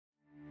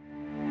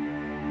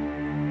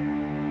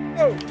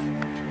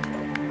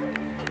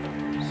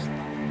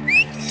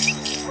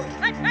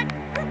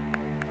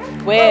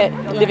We're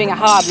living a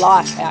hard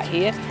life out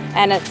here,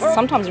 and it's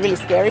sometimes a really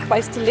scary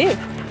place to live,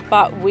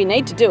 but we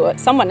need to do it.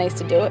 Someone needs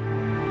to do it.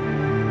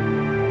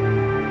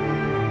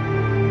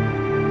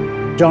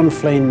 John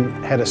Flynn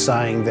had a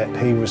saying that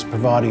he was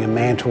providing a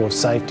mantle of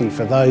safety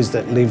for those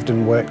that lived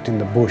and worked in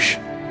the bush.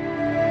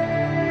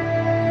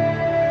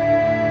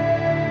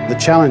 The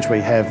challenge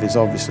we have is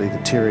obviously the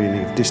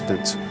tyranny of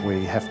distance.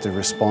 We have to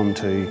respond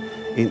to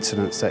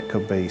incidents that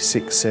could be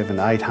 600,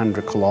 700,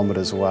 800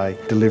 kilometres away,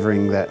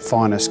 delivering that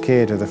finest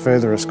care to the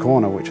furthest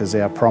corner, which is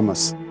our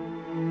promise.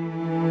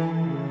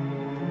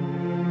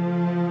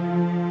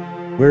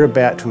 We're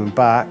about to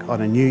embark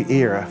on a new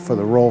era for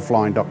the Royal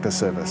Flying Doctor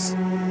Service.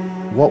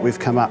 What we've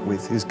come up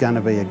with is going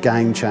to be a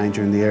game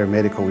changer in the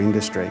aeromedical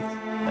industry.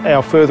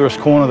 Our furthest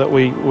corner that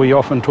we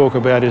often talk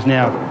about is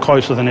now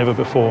closer than ever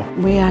before.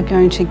 We are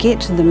going to get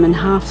to them in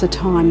half the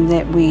time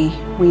that we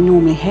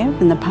normally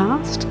have in the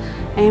past,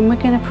 and we're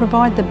going to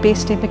provide the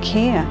best ever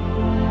care.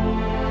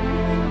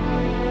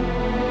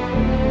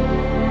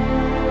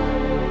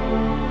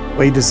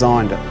 We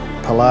designed it,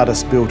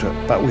 Pilatus built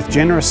it, but with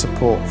generous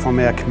support from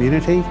our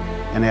community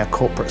and our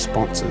corporate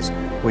sponsors,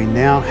 we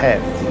now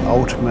have the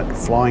ultimate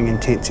flying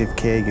intensive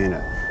care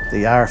unit,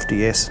 the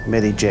RFDS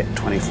Medi-Jet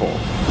 24.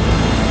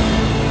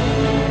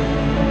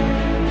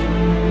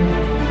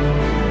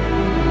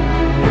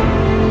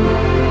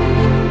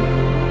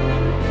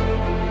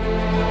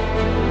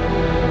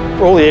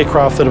 For all the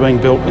aircraft that are being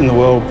built in the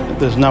world,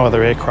 there's no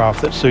other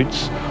aircraft that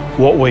suits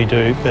what we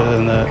do better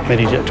than the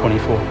Medi-Jet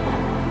 24.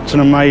 It's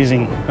an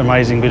amazing,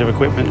 amazing bit of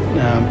equipment. You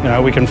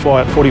know, we can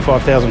fly at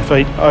 45,000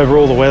 feet over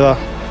all the weather,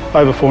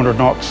 over 400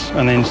 knots,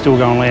 and then still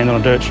go and land on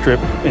a dirt strip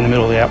in the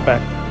middle of the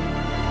outback.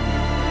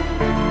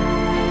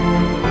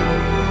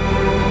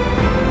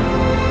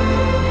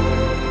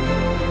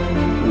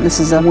 This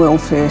is a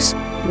world first.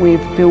 We've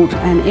built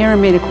an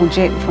aeromedical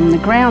jet from the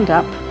ground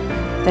up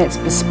that's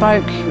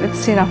bespoke. It's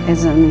set up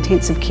as an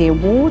intensive care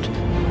ward.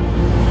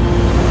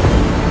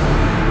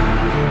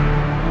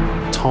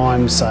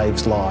 Time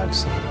saves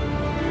lives.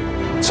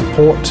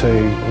 Support to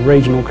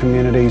regional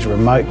communities,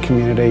 remote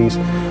communities,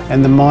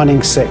 and the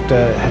mining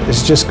sector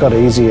has just got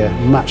easier,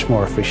 much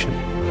more efficient.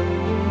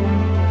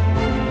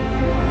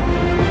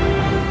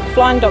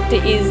 Flying Doctor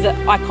is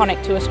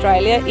iconic to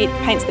Australia. It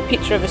paints the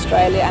picture of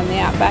Australia and the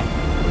outback.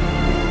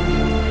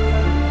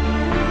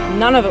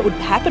 None of it would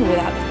happen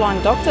without the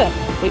Flying Doctor.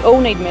 We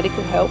all need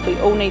medical help, we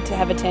all need to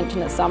have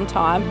attention at some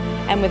time,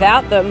 and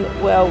without them,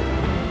 well,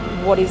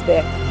 what is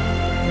there?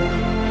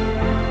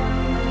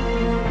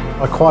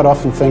 I quite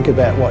often think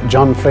about what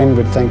John Flynn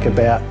would think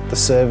about the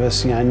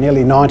service, you know,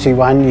 nearly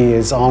 91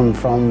 years on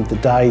from the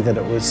day that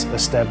it was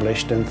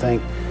established, and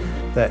think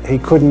that he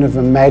couldn't have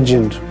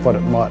imagined what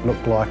it might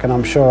look like, and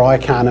I'm sure I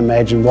can't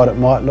imagine what it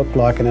might look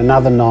like in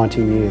another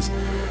 90 years.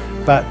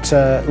 But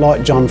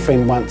like John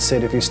Flynn once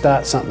said, if you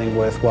start something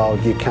worthwhile,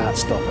 you can't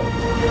stop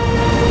it.